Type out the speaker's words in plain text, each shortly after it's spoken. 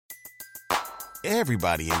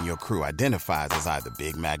Everybody in your crew identifies as either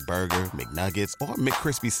Big Mac Burger, McNuggets, or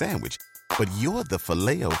McCrispy Sandwich. But you're the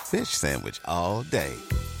Filet-O-Fish Sandwich all day.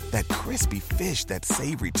 That crispy fish, that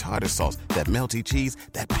savory tartar sauce, that melty cheese,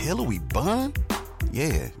 that pillowy bun.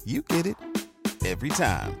 Yeah, you get it. Every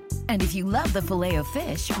time. And if you love the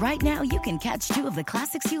Filet-O-Fish, right now you can catch two of the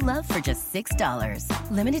classics you love for just $6.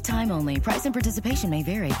 Limited time only. Price and participation may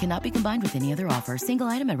vary. Cannot be combined with any other offer. Single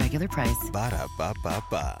item at regular price.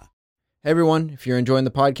 Ba-da-ba-ba-ba. Hey everyone, if you're enjoying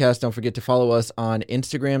the podcast, don't forget to follow us on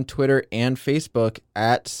Instagram, Twitter, and Facebook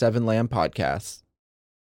at 7 Lamb Podcasts.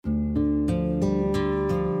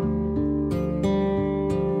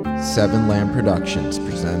 7 Lamb Productions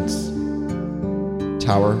presents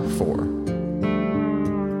Tower 4,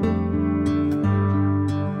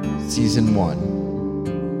 Season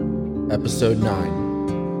 1, Episode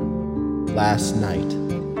 9, Last Night.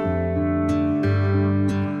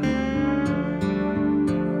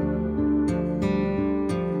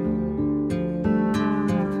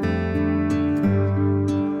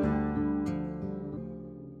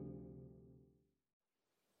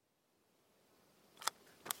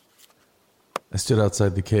 I stood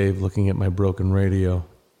outside the cave looking at my broken radio,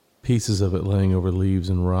 pieces of it laying over leaves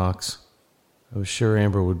and rocks. I was sure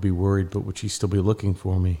Amber would be worried, but would she still be looking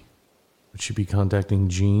for me? Would she be contacting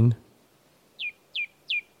Jean?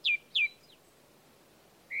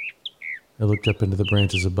 I looked up into the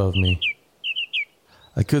branches above me.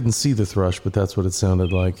 I couldn't see the thrush, but that's what it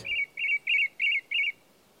sounded like.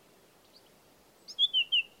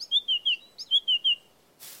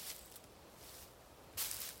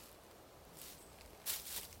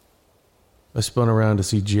 I spun around to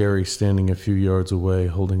see Jerry standing a few yards away,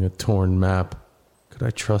 holding a torn map. Could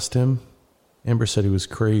I trust him? Amber said he was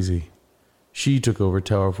crazy. She took over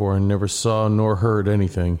Tower 4 and never saw nor heard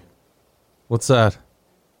anything. What's that?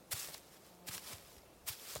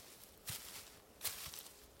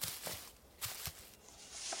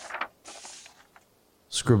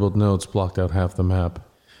 Scribbled notes blocked out half the map.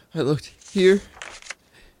 I looked here,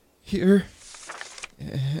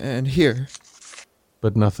 and here.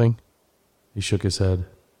 But nothing? He shook his head.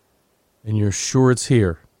 And you're sure it's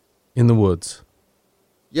here, in the woods?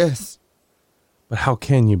 Yes. But how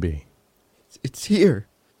can you be? It's here.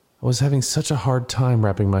 I was having such a hard time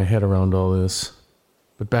wrapping my head around all this.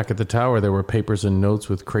 But back at the tower there were papers and notes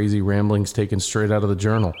with crazy ramblings taken straight out of the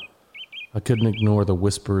journal. I couldn't ignore the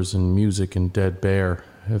whispers and music and dead bear.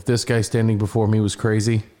 If this guy standing before me was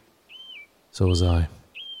crazy, so was I.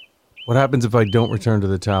 What happens if I don't return to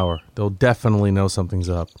the tower? They'll definitely know something's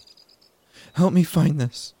up. Help me find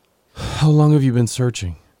this. How long have you been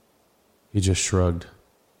searching? He just shrugged.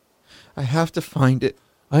 I have to find it.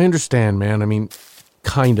 I understand, man. I mean,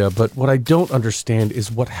 kinda, but what I don't understand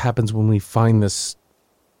is what happens when we find this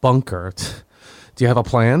bunker. Do you have a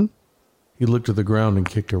plan? He looked at the ground and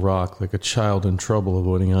kicked a rock like a child in trouble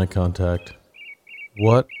avoiding eye contact.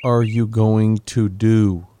 What are you going to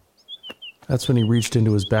do? That's when he reached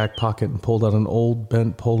into his back pocket and pulled out an old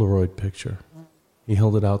bent Polaroid picture. He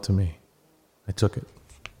held it out to me. I took it.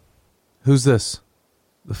 Who's this?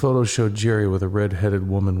 The photo showed Jerry with a red-headed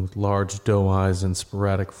woman with large doe eyes and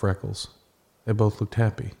sporadic freckles. They both looked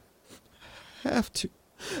happy. I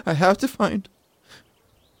have to find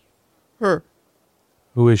her.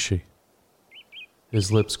 Who is she?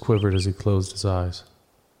 His lips quivered as he closed his eyes.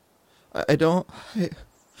 I don't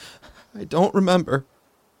remember.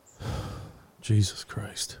 Jesus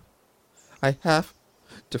Christ. I have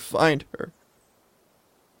to find her.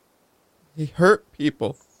 They hurt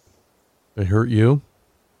people. They hurt you?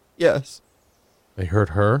 Yes. They hurt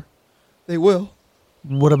her? They will.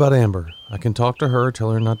 What about Amber? I can talk to her,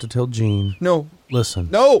 tell her not to tell Jean. No. Listen.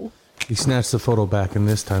 No! He snatched the photo back and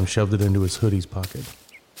this time shoved it into his hoodie's pocket.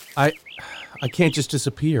 I can't just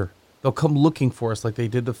disappear. They'll come looking for us like they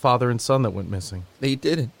did the father and son that went missing. They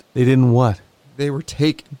didn't. They didn't what? They were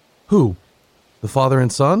taken. Who? The father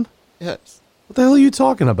and son? Yes. What the hell are you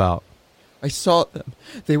talking about? I saw them.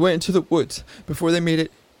 They went into the woods before they made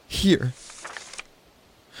it here.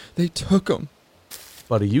 They took them.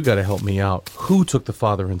 Buddy, you gotta help me out. Who took the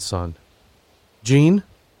father and son? Jean?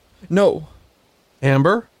 No.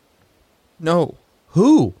 Amber? No.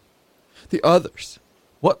 Who? The others.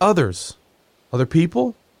 What others? Other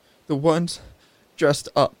people? The ones dressed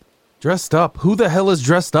up. Dressed up? Who the hell is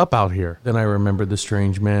dressed up out here? Then I remembered the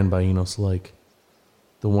strange man by Enos Lake.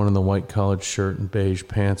 The one in the white collared shirt and beige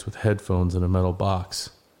pants with headphones in a metal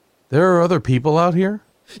box. There are other people out here?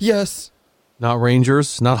 Yes. Not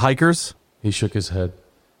rangers? Not hikers? He shook his head.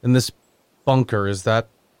 And this bunker, is that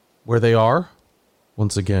where they are?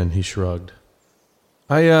 Once again, he shrugged.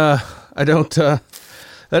 I don't, that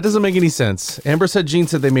doesn't make any sense. Amber said Jean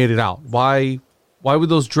said they made it out. Why Why would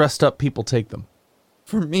those dressed up people take them?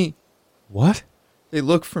 For me. What? They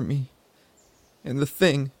look for me. And the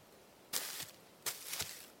thing.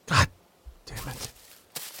 God damn it.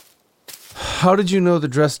 How did you know the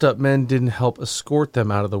dressed up men didn't help escort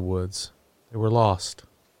them out of the woods? They were lost.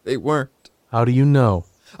 They weren't. How do you know?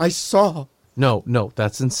 I saw. No,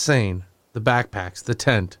 that's insane. The backpacks, the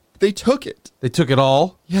tent. They took it. They took it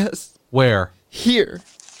all? Yes. Where? Here.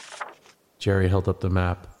 Jerry held up the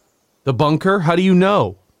map. The bunker? How do you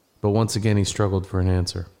know? But once again, he struggled for an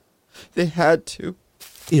answer. They had to.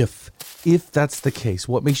 If that's the case,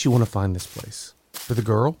 what makes you want to find this place? For the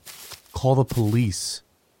girl? Call the police.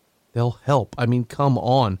 They'll help. I mean, come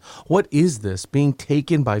on. What is this? Being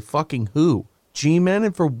taken by fucking who? G-men,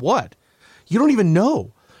 and for what? You don't even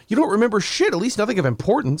know. You don't remember shit, at least nothing of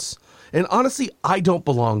importance. And honestly, I don't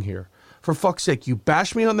belong here. For fuck's sake, you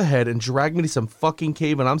bash me on the head and drag me to some fucking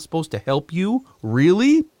cave and I'm supposed to help you?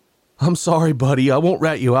 Really? I'm sorry, buddy. I won't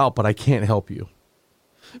rat you out, but I can't help you.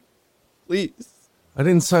 Please. I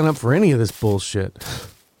didn't sign up for any of this bullshit.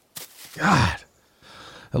 God.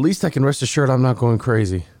 At least I can rest assured I'm not going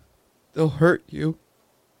crazy. They'll hurt you.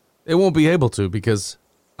 They won't be able to because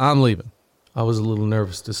I'm leaving. I was a little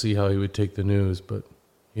nervous to see how he would take the news, but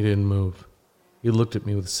he didn't move. He looked at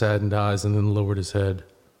me with saddened eyes and then lowered his head.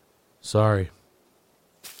 Sorry.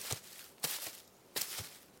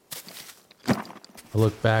 I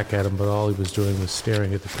looked back at him, but all he was doing was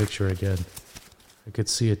staring at the picture again. I could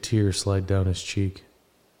see a tear slide down his cheek.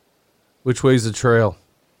 Which way's the trail?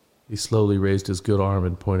 He slowly raised his good arm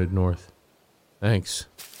and pointed north. Thanks.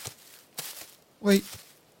 Wait.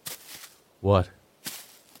 What?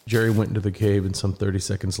 Jerry went into the cave and some 30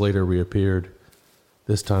 seconds later reappeared,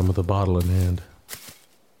 this time with a bottle in hand.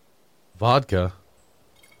 Vodka?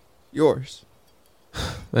 Yours.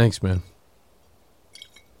 Thanks, man.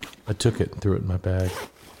 I took it and threw it in my bag.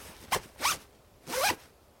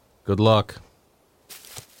 Good luck.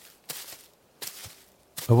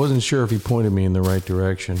 I wasn't sure if he pointed me in the right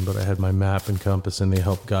direction, but I had my map and compass and they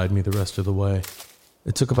helped guide me the rest of the way.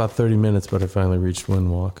 It took about 30 minutes, but I finally reached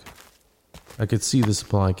Windwalk. I could see the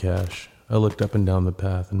supply cache. I looked up and down the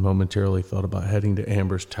path and momentarily thought about heading to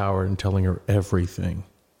Amber's tower and telling her everything.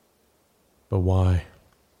 But why?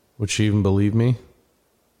 Would she even believe me?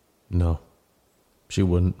 No, she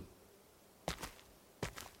wouldn't.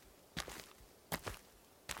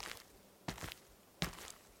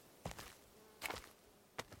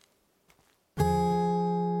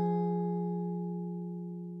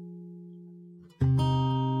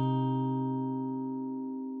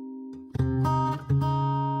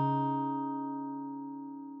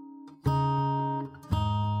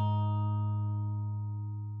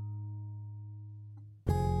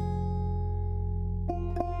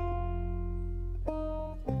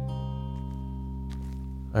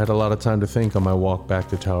 I had a lot of time to think on my walk back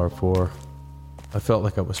to Tower 4. I felt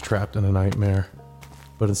like I was trapped in a nightmare.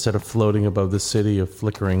 But instead of floating above the city of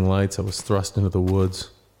flickering lights, I was thrust into the woods,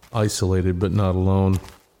 isolated but not alone.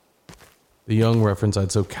 The young reference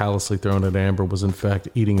I'd so callously thrown at Amber was in fact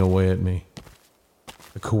eating away at me.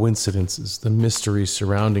 The coincidences, the mysteries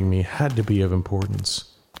surrounding me had to be of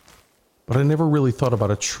importance. But I never really thought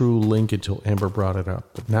about a true link until Amber brought it up.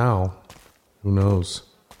 But now, who knows?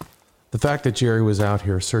 The fact that Jerry was out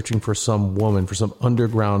here searching for some woman, for some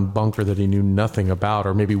underground bunker that he knew nothing about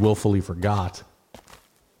or maybe willfully forgot.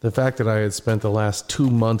 The fact that I had spent the last 2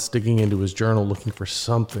 months digging into his journal looking for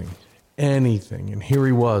something, anything, and here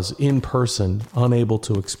he was, in person, unable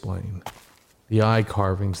to explain. The eye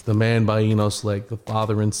carvings, the man by Enos Lake, the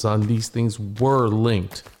father and son, these things were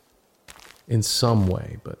linked in some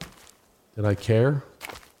way, but did I care?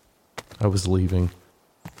 I was leaving.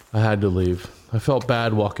 I had to leave. I felt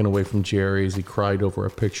bad walking away from Jerry as he cried over a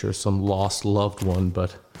picture of some lost loved one,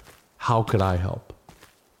 but how could I help?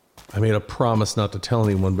 I made a promise not to tell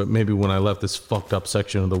anyone, but maybe when I left this fucked up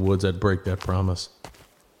section of the woods, I'd break that promise.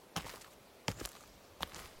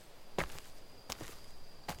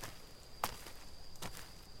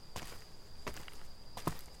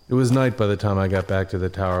 It was night by the time I got back to the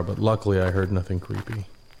tower, but luckily I heard nothing creepy.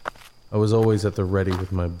 I was always at the ready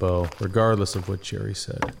with my bow, regardless of what Jerry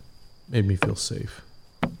said. Made me feel safe.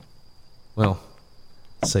 Well,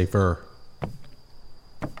 safer.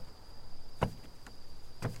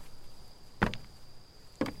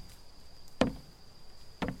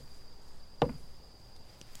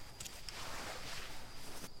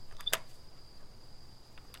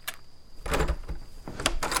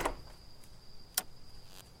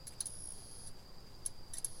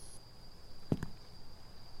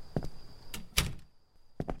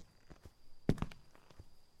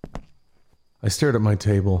 I stared at my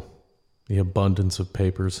table, the abundance of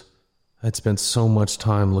papers. I'd spent so much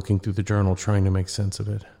time looking through the journal trying to make sense of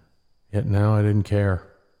it. Yet now I didn't care.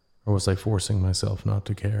 Or was I forcing myself not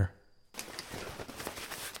to care?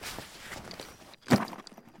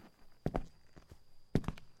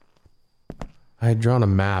 I had drawn a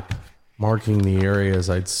map, marking the areas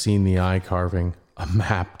I'd seen the eye carving. A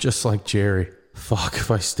map, just like Jerry. Fuck,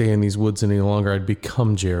 if I stay in these woods any longer, I'd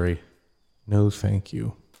become Jerry. No, thank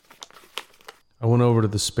you. I went over to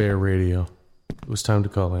the spare radio. It was time to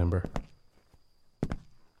call Amber.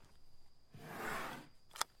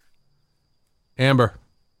 Amber,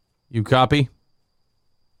 you copy?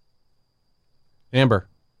 Amber,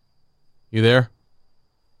 you there?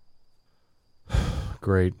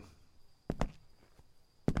 Great.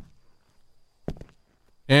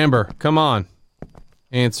 Amber, come on.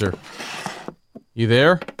 Answer. You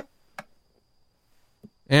there?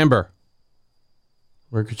 Amber.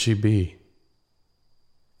 Where could she be?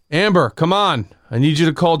 Amber, come on. I need you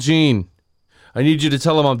to call Gene. I need you to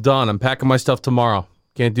tell him I'm done. I'm packing my stuff tomorrow.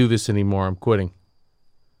 Can't do this anymore. I'm quitting.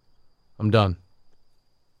 I'm done.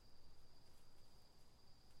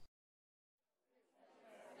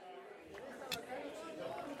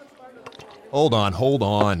 Hold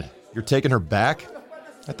on. You're taking her back?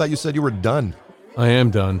 I thought you said you were done. I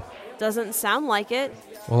am done. Doesn't sound like it.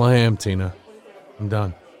 Well, I am, Tina. I'm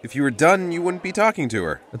done. If you were done, you wouldn't be talking to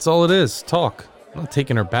her. That's all it is. Talk. I'm not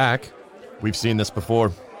taking her back. We've seen this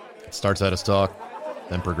before. It starts out as talk,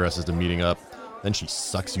 then progresses to meeting up, then she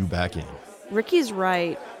sucks you back in. Ricky's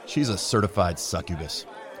right. She's a certified succubus.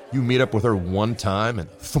 You meet up with her one time and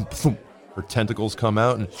thump, thump, her tentacles come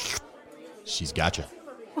out and she's got you.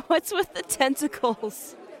 What's with the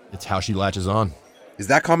tentacles? It's how she latches on. Is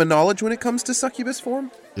that common knowledge when it comes to succubus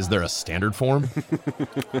form? Is there a standard form?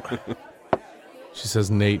 She says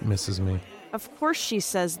Nate misses me. Of course she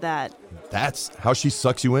says that. That's how she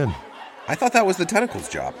sucks you in. I thought that was the tentacles'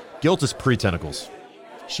 job. Guilt is pre-tentacles.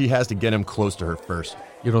 She has to get him close to her first.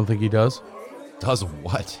 You don't think he does? Does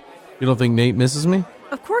what? You don't think Nate misses me?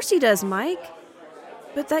 Of course he does, Mike.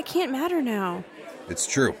 But that can't matter now. It's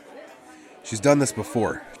true. She's done this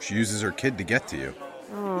before. She uses her kid to get to you.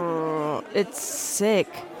 Oh, it's sick.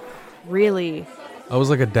 Really. I was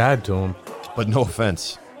like a dad to him. But no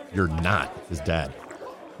offense, you're not his dad.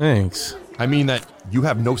 Thanks. I mean that you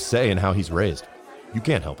have no say in how he's raised. You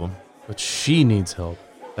can't help him. But she needs help.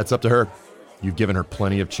 That's up to her. You've given her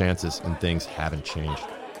plenty of chances and things haven't changed.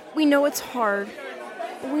 We know it's hard.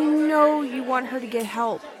 We know you want her to get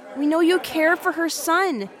help. We know you care for her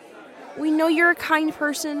son. We know you're a kind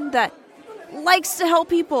person that likes to help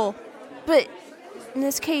people. But in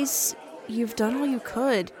this case, you've done all you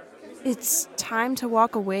could. It's time to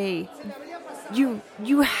walk away.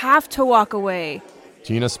 You have to walk away.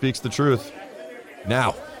 Tina speaks the truth.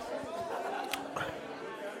 Now,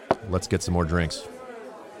 let's get some more drinks.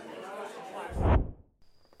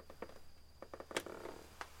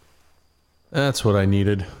 That's what I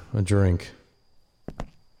needed. A drink.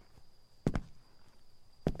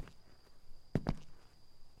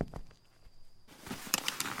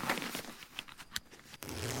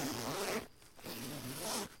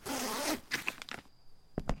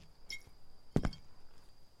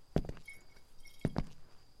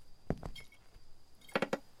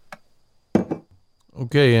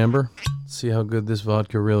 Okay, Amber. Let's see how good this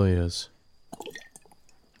vodka really is.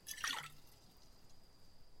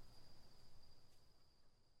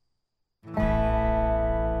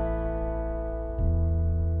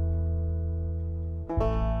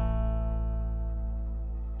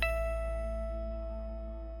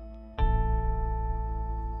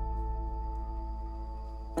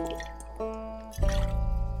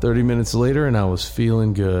 "30 minutes later and I was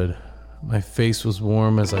feeling good. My face was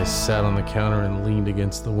warm as I sat on the counter and leaned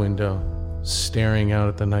against the window, staring out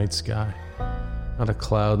at the night sky. Not a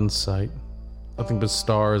cloud in sight. Nothing but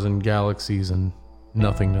stars and galaxies and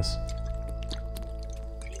nothingness.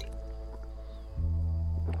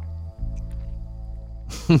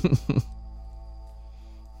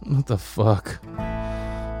 What the fuck?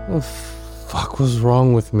 What the fuck was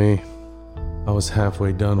wrong with me? I was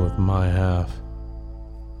halfway done with my half.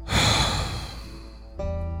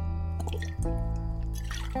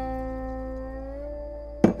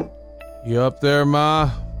 You up there,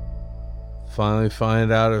 Ma? Finally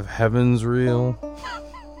find out if heaven's real?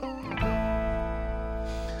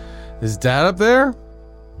 Is Dad up there?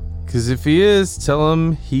 'Cause if he is, tell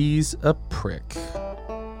him he's a prick.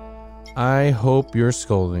 I hope you're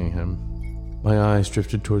scolding him." My eyes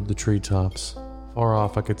drifted toward the treetops. Far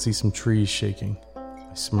off, I could see some trees shaking.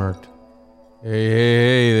 I smirked.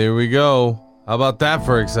 Hey, there we go. How about that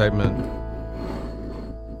for excitement?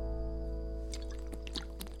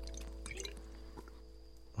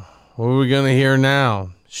 What are we gonna hear now?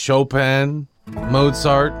 Chopin?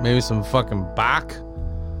 Mozart? Maybe some fucking Bach?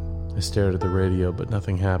 I stared at the radio, but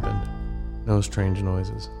nothing happened. No strange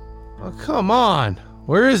noises. Oh, come on!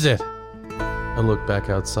 Where is it? I looked back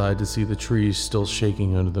outside to see the trees still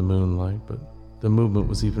shaking under the moonlight, but the movement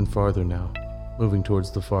was even farther now, moving towards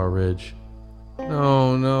the far ridge.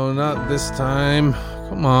 No, not this time.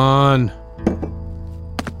 Come on.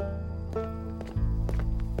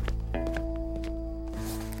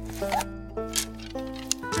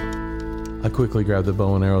 I quickly grabbed the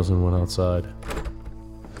bow and arrows and went outside.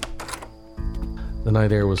 The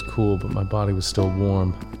night air was cool, but my body was still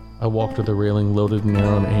warm. I walked to the railing, loaded an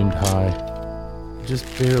arrow and aimed high. I just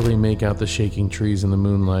barely make out the shaking trees in the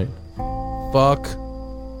moonlight. Fuck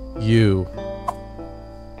you.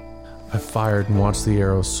 I fired and watched the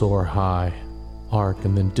arrow soar high, arc,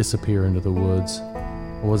 and then disappear into the woods.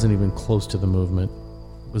 I wasn't even close to the movement.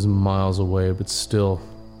 It was miles away, but still,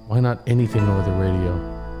 why not anything over the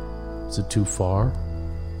radio? Was it too far?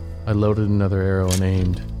 I loaded another arrow and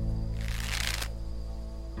aimed.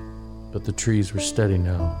 But the trees were steady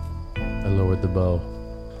now. I lowered the bow.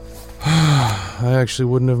 I actually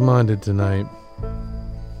wouldn't have minded tonight.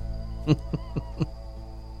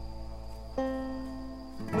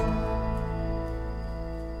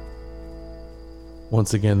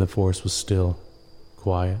 Once again, the forest was still,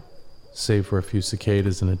 quiet, save for a few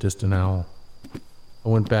cicadas and a distant owl. I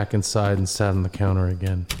went back inside and sat on the counter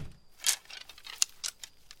again.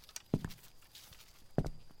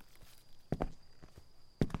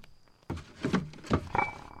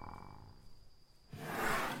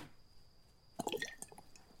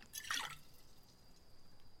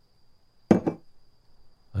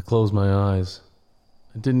 I closed my eyes.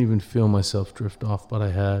 I didn't even feel myself drift off, but I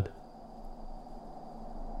had.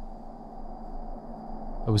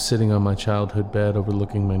 I was sitting on my childhood bed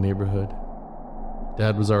overlooking my neighborhood.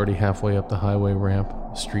 Dad was already halfway up the highway ramp.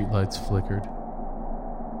 The streetlights flickered.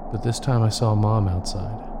 But this time I saw Mom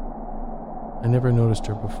outside. I never noticed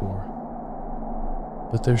her before.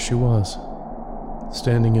 But there she was,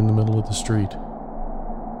 standing in the middle of the street,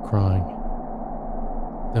 crying.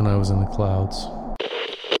 Then I was in the clouds.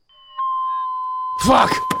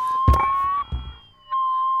 Fuck!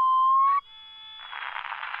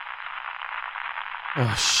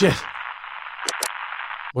 Oh, shit.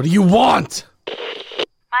 What do you want?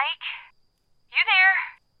 Mike? You there?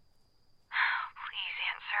 Please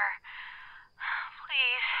answer.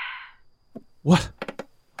 Please. What?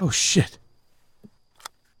 Oh, shit.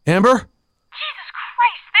 Amber? Jesus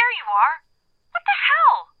Christ, there you are. What the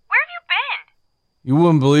hell? Where have you been? You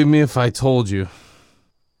wouldn't believe me if I told you.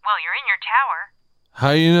 Well, you're in your tower.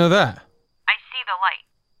 How do you know that? I see the light.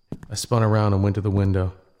 I spun around and went to the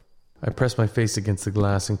window. I pressed my face against the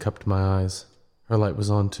glass and cupped my eyes. Her light was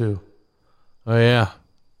on too. Oh yeah,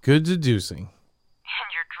 good deducing. And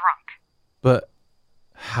you're drunk. But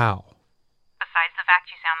how? Besides the fact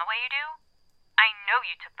you sound the way you do, I know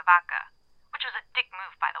you took the vodka, which was a dick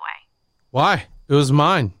move, by the way. Why? It was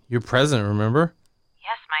mine. You're present, remember?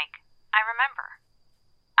 Yes, Mike, I remember.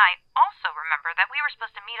 I also remember that we were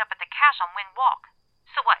supposed to meet up at the cache on Wind Walk.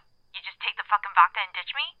 So what, you just take the fucking vodka and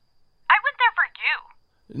ditch me? I went there for you.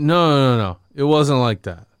 No. It wasn't like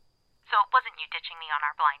that. So it wasn't you ditching me on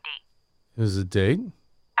our blind date. It was a date?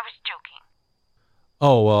 I was joking.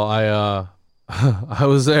 Oh, well, I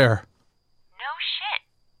was there. No shit.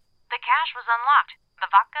 The cache was unlocked.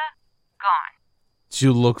 The vodka, gone. Did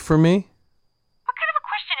you look for me? What kind of a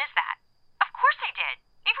question is that? Of course I did.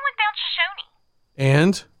 Even went down Shoshone.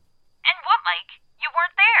 And? And what, Mike? You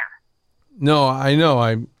weren't there. No, I know.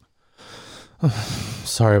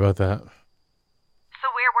 Sorry about that. So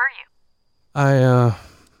where were you?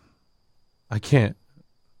 I can't.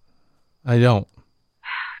 I don't.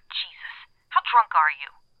 Jesus. How drunk are you?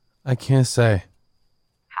 I can't say.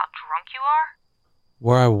 How drunk you are?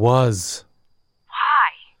 Where I was.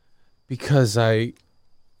 Why? Because I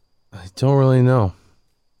don't really know.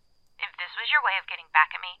 If this was your way of getting back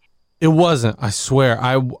at me... It wasn't, I swear.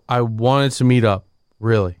 I wanted to meet up.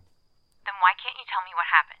 Really. Then why can't you tell me what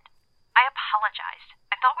happened? I apologized.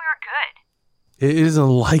 I thought we were good. It isn't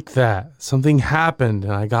like that. Something happened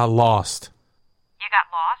and I got lost. You got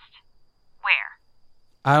lost? Where?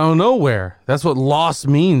 I don't know where. That's what lost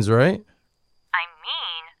means, right? I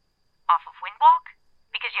mean, off of Windwalk?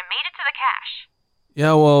 Because you made it to the cache.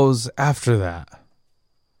 Yeah, well, it was after that.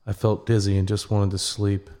 I felt dizzy and just wanted to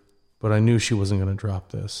sleep, but I knew she wasn't going to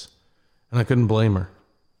drop this. And I couldn't blame her.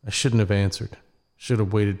 I shouldn't have answered. Should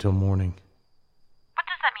have waited till morning. What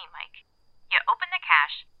does that mean, Mike? You opened the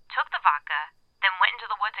cache, took the vodka, then went into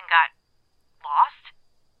the woods and got lost?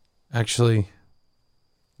 Actually,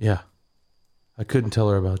 yeah. I couldn't tell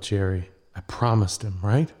her about Jerry. I promised him,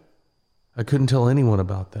 right? I couldn't tell anyone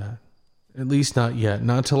about that. At least not yet.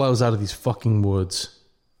 Not till I was out of these fucking woods.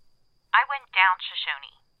 I went down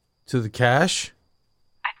Shoshone. To the cache?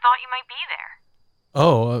 I thought you might be there.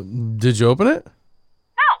 Oh, did you open it? No,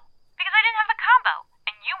 because I didn't have the combo,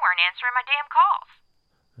 and you weren't answering my damn calls.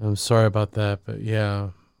 I'm sorry about that, but yeah,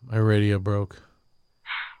 my radio broke.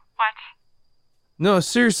 What? No,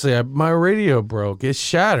 seriously, my radio broke. It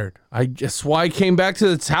shattered. That's why I came back to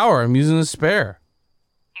the tower. I'm using a spare.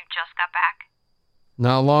 You just got back?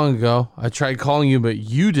 Not long ago. I tried calling you, but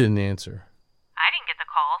you didn't answer. I didn't get the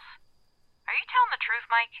calls. Are you telling the truth,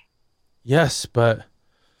 Mike? Yes, but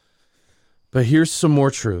here's some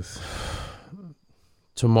more truth.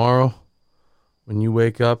 Tomorrow, when you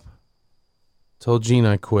wake up, tell Jean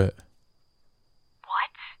I quit.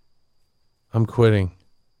 What? I'm quitting.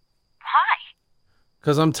 Why?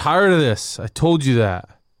 Because I'm tired of this. I told you that.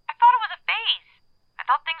 I thought it was a phase. I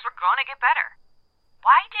thought things were going to get better.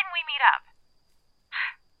 Why didn't we meet up?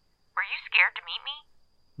 Were you scared to meet me?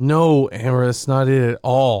 No, Amber, that's not it at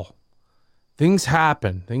all. Things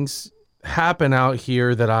happen. Things happen out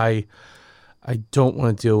here that I don't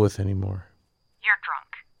want to deal with anymore. You're drunk.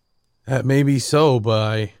 That may be so,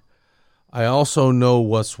 but I also know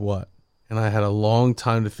what's what. And I had a long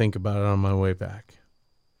time to think about it on my way back.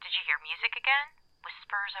 Did you hear music again?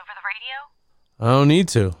 Whispers over the radio? I don't need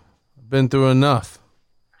to. I've been through enough.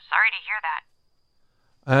 I'm sorry to hear that.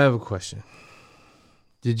 I have a question.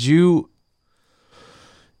 Did you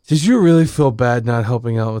really feel bad not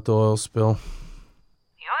helping out with the oil spill?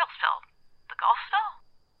 The oil spill? The Gulf spill?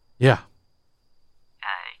 Yeah.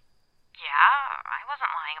 Yeah, I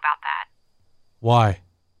wasn't lying about that. Why?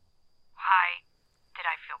 Why? Did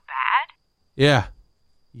I feel bad? Yeah.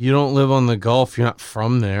 You don't live on the Gulf. You're not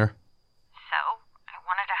from there. So, I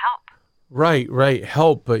wanted to help. Right.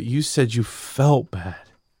 Help, but you said you felt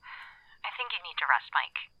bad. I think you need to rest,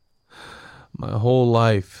 Mike. My whole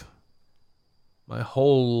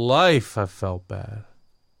life I felt bad.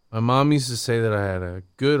 My mom used to say that I had a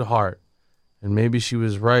good heart. And maybe she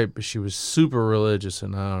was right, but she was super religious,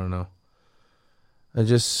 and I don't know. I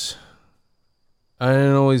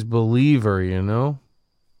didn't always believe her, you know?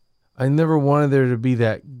 I never wanted there to be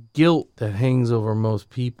that guilt that hangs over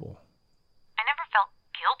most people. I never felt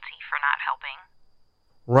guilty for not helping.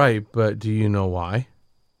 Right, but do you know why?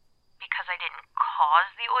 Because I didn't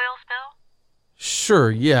cause the oil spill?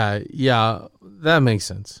 Sure, yeah, that makes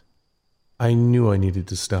sense. I knew I needed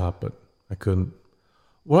to stop, but I couldn't.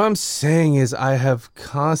 What I'm saying is I have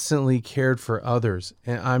constantly cared for others,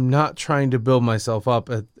 and I'm not trying to build myself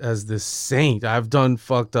up as this saint. I've done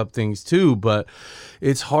fucked up things too, but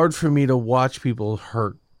it's hard for me to watch people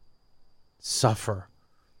hurt, suffer.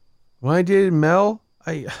 When I dated Mel,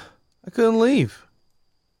 I couldn't leave.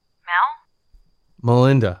 Mel?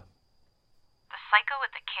 Melinda. The psycho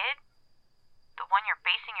with the kid? The one you're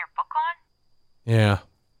basing your book on? Yeah.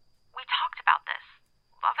 We talked about this.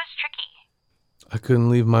 Love is tricky. I couldn't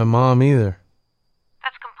leave my mom either.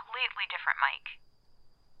 That's completely different, Mike.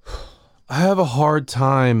 I have a hard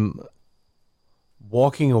time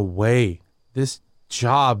walking away. This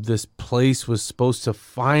job, this place was supposed to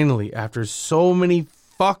finally, after so many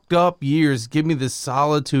fucked up years, give me the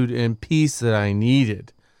solitude and peace that I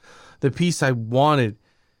needed. The peace I wanted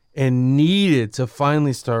and needed to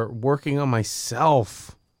finally start working on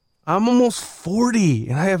myself. I'm almost 40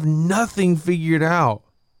 and I have nothing figured out.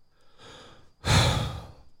 You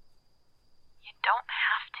don't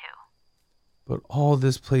have to. But all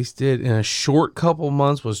this place did in a short couple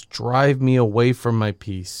months was drive me away from my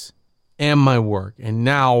peace and my work. And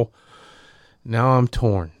now I'm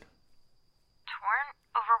torn. Torn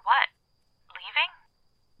over what? Leaving?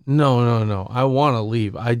 No. I want to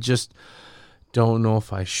leave. I just don't know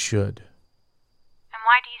if I should. And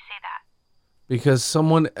why do you say that? Because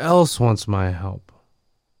someone else wants my help.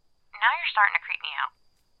 Now you're starting to creep me out.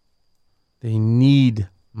 They need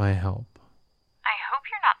my help. I hope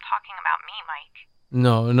you're not talking about me, Mike.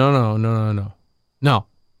 No.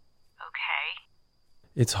 Okay.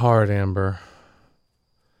 It's hard, Amber.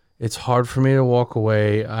 It's hard for me to walk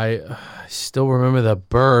away. I still remember the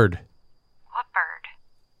bird. What bird?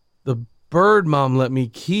 The bird Mom let me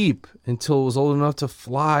keep until it was old enough to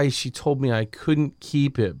fly. She told me I couldn't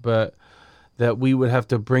keep it, but that we would have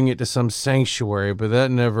to bring it to some sanctuary, but that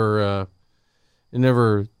never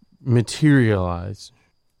materialized.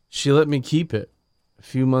 She let me keep it. A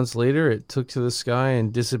few months later, it took to the sky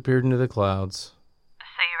and disappeared into the clouds.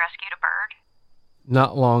 So you rescued a bird?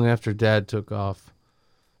 Not long after Dad took off.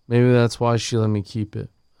 Maybe that's why she let me keep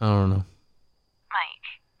it. I don't know.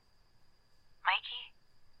 Mikey,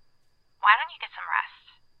 why don't you get some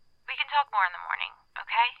rest? We can talk more in the morning.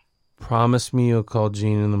 Promise me you'll call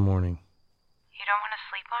Jean in the morning. You don't want to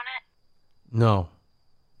sleep on it? No,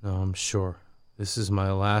 I'm sure. This is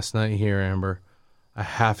my last night here, Amber. I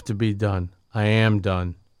have to be done. I am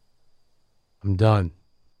done. I'm done.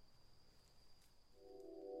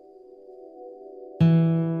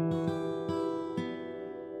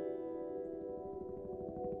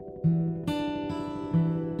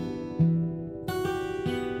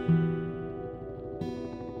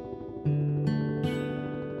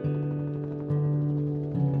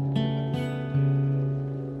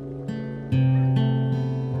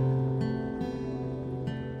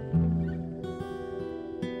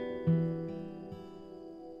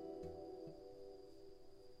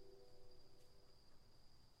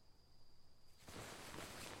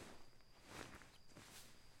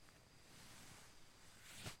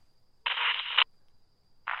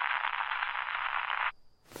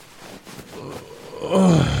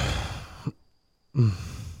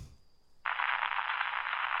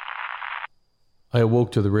 I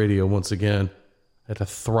awoke to the radio once again. I had a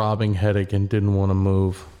throbbing headache and didn't want to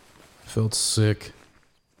move. I felt sick.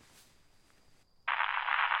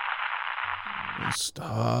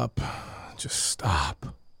 Stop. Just stop.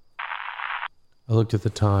 I looked at the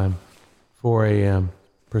time. 4 a.m.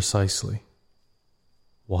 precisely.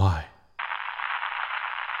 Why?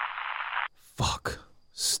 Fuck.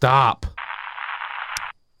 Stop.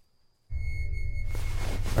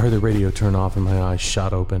 I heard the radio turn off and my eyes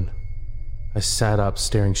shot open. I sat up,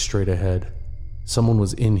 staring straight ahead. Someone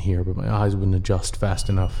was in here, but my eyes wouldn't adjust fast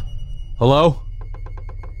enough. Hello?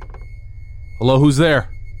 Hello, who's there?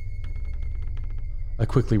 I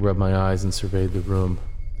quickly rubbed my eyes and surveyed the room.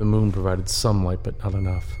 The moon provided some light, but not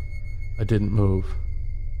enough. I didn't move.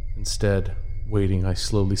 Instead, waiting, I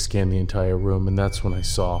slowly scanned the entire room, and that's when I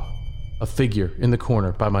saw a figure in the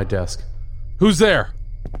corner by my desk. Who's there?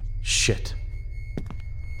 Shit.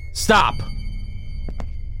 Stop!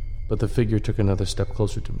 But the figure took another step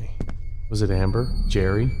closer to me. Was it Amber?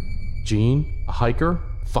 Jerry? Jean? A hiker?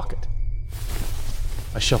 Fuck it.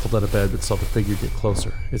 I shuffled out of bed but saw the figure get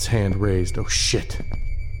closer, its hand raised. Oh shit.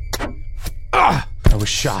 Ah! I was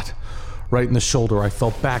shot. Right in the shoulder. I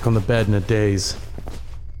fell back on the bed in a daze.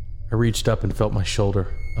 I reached up and felt my shoulder.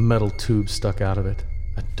 A metal tube stuck out of it.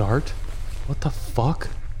 A dart? What the fuck?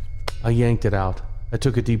 I yanked it out. I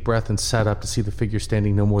took a deep breath and sat up to see the figure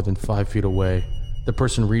standing no more than 5 feet away. The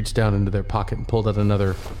person reached down into their pocket and pulled out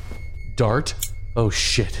another dart. Oh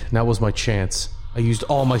shit, that was my chance. I used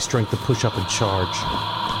all my strength to push up and charge.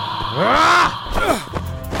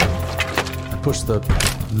 I pushed the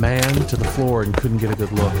man to the floor and couldn't get a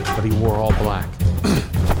good look, but he wore all black.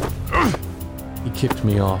 He kicked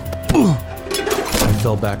me off. I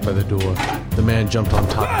fell back by the door. The man jumped on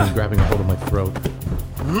top of me, grabbing a hold of my throat.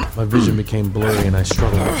 My vision became blurry and I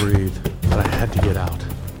struggled to breathe, but I had to get out.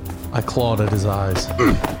 I clawed at his eyes.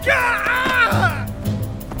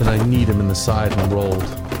 Then I kneed him in the side and rolled.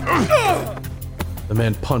 The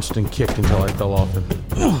man punched and kicked until I fell off him.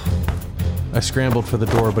 I scrambled for the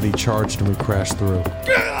door, but he charged and we crashed through.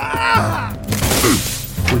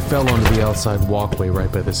 We fell onto the outside walkway right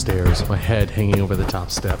by the stairs, my head hanging over the top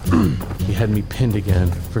step. He had me pinned again.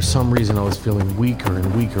 For some reason, I was feeling weaker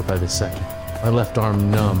and weaker by the second. My left arm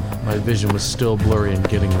numb. My vision was still blurry and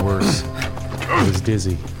getting worse. I was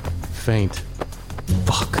dizzy. Faint.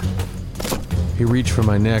 Fuck. He reached for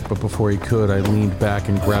my neck, but before he could, I leaned back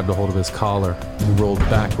and grabbed a hold of his collar. He rolled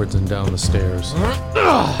backwards and down the stairs.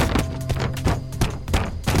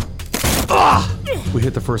 We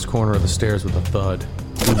hit the first corner of the stairs with a thud.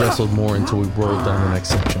 We wrestled more until we rolled down the next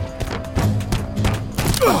section.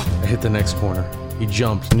 I hit the next corner. He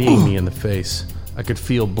jumped, kneeing me in the face. I could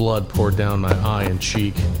feel blood pour down my eye and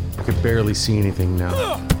cheek. I could barely see anything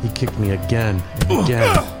now. He kicked me again and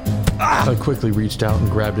again. I quickly reached out and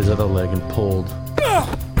grabbed his other leg and pulled.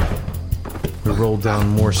 We rolled down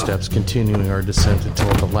more steps, continuing our descent until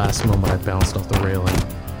at the last moment I bounced off the railing.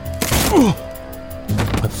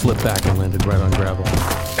 I flipped back and landed right on gravel.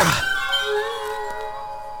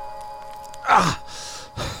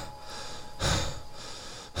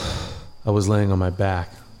 I was laying on my back,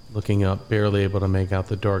 looking up, barely able to make out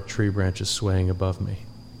the dark tree branches swaying above me.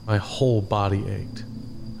 My whole body ached.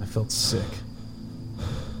 I felt sick.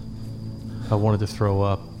 I wanted to throw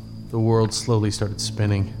up. The world slowly started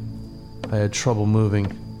spinning. I had trouble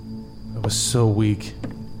moving. I was so weak.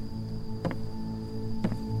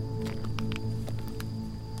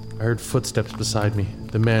 I heard footsteps beside me.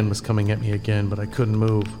 The man was coming at me again, but I couldn't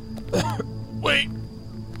move. Wait,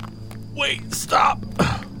 stop!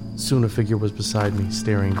 Soon a figure was beside me,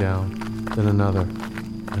 staring down. Then another,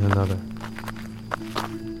 and another.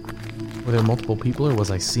 Were there multiple people, or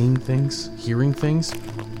was I seeing things? Hearing things?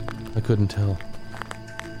 I couldn't tell.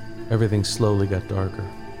 Everything slowly got darker.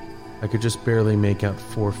 I could just barely make out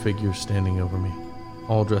 4 figures standing over me,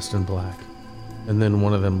 all dressed in black. And then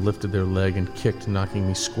one of them lifted their leg and kicked, knocking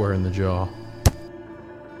me square in the jaw.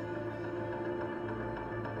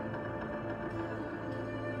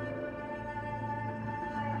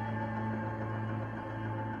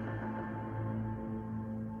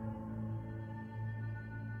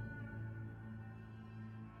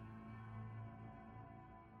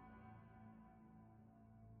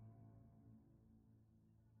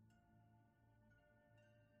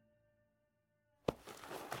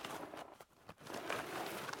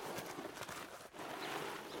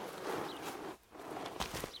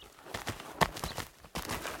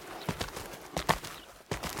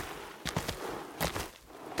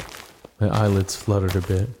 My eyelids fluttered a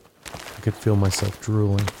bit. I could feel myself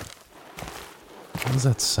drooling. What was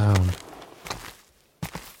that sound? I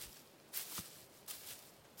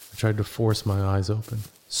tried to force my eyes open,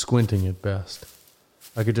 squinting at best.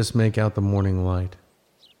 I could just make out the morning light.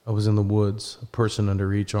 I was in the woods, a person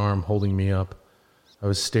under each arm holding me up. I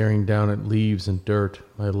was staring down at leaves and dirt,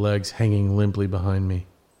 my legs hanging limply behind me.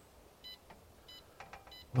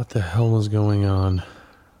 What the hell was going on?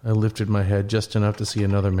 I lifted my head just enough to see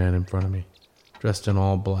another man in front of me, dressed in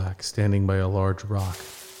all black, standing by a large rock.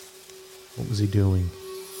 What was he doing?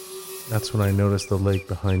 That's when I noticed the lake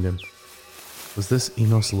behind him. Was this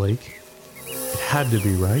Enos Lake? It had to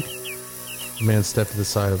be, right? The man stepped to the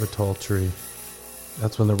side of a tall tree.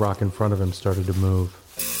 That's when the rock in front of him started to move.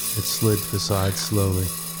 It slid to the side slowly.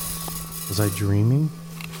 Was I dreaming?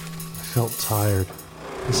 I felt tired.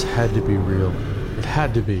 This had to be real. It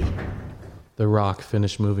had to be. The rock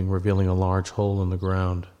finished moving, revealing a large hole in the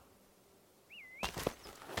ground.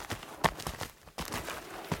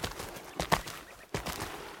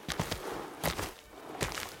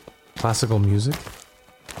 Classical music?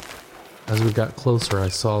 As we got closer, I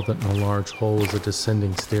saw that in the large hole was a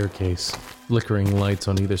descending staircase. Flickering lights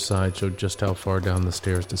on either side showed just how far down the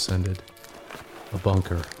stairs descended. A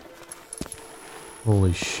bunker.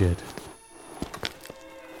 Holy shit.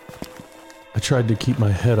 I tried to keep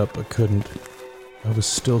my head up but couldn't. I was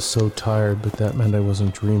still so tired, but that meant I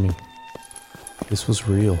wasn't dreaming. This was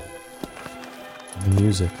real. And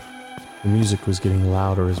the music was getting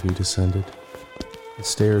louder as we descended. The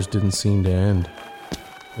stairs didn't seem to end.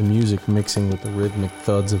 The music mixing with the rhythmic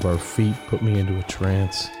thuds of our feet put me into a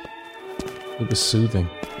trance. It was soothing.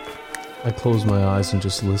 I closed my eyes and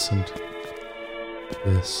just listened.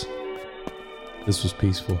 This was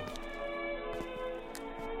peaceful.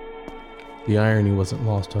 The irony wasn't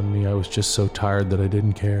lost on me. I was just so tired that I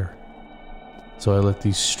didn't care. So I let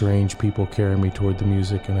these strange people carry me toward the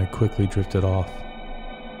music, and I quickly drifted off.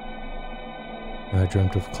 And I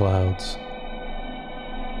dreamt of clouds.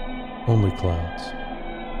 Only clouds.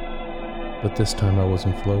 But this time I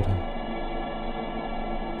wasn't floating.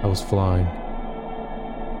 I was flying.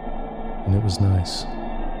 And it was nice.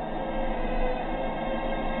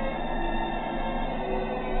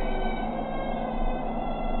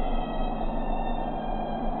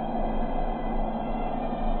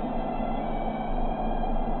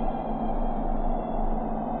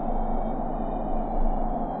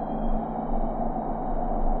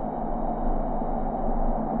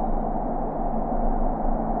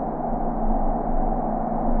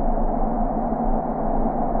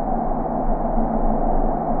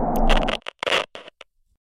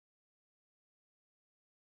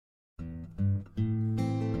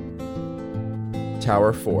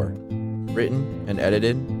 Tower 4. Written and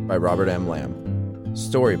edited by Robert M. Lamb.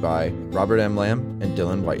 Story by Robert M. Lamb and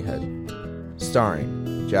Dylan Whitehead.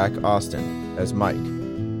 Starring Jack Austin as Mike,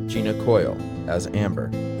 Gina Coyle as Amber,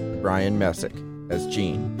 Brian Messick as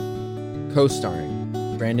Gene. Co-starring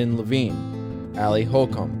Brandon Levine, Allie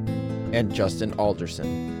Holcomb, and Justin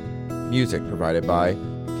Alderson. Music provided by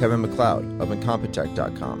Kevin McLeod of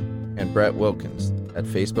Incompetech.com and Brett Wilkins at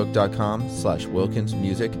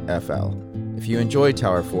Facebook.com/WilkinsMusicFL. If you enjoyed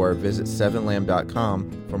Tower 4, visit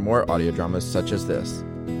 7lamb.com for more audio dramas such as this.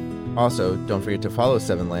 Also, don't forget to follow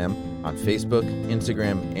 7lamb on Facebook,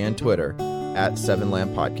 Instagram, and Twitter at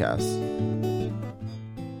 7lamb Podcasts.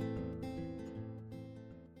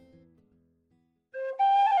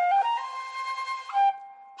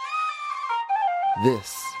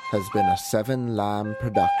 This has been a 7lamb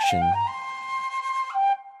production.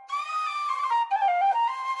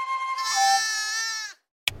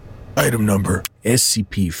 Item number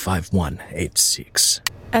SCP-5186.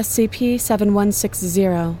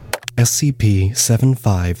 SCP-7160.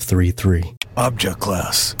 SCP-7533. Object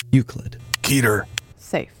Class Euclid. Keter.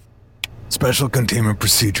 Safe. Special Containment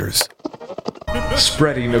Procedures.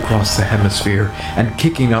 spreading across the hemisphere and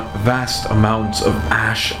kicking up vast amounts of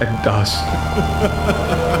ash and dust.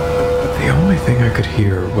 The only thing I could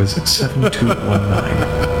hear was S1E9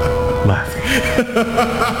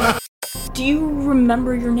 laughing. Do you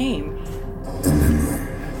remember your name?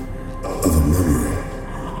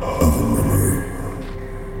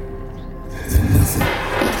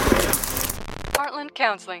 Heartland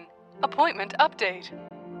Counseling. Appointment update.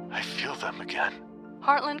 I feel them again.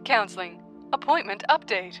 Heartland Counseling. Appointment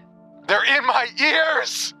update. They're in my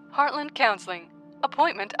ears! Heartland Counseling.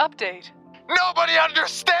 Appointment update. Nobody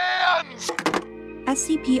understands!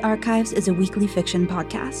 SCP Archives is a weekly fiction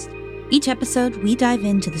podcast. Each episode, we dive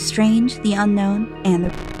into the strange, the unknown, and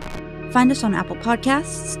the... Find us on Apple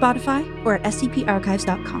Podcasts, Spotify, or at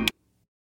scparchives.com.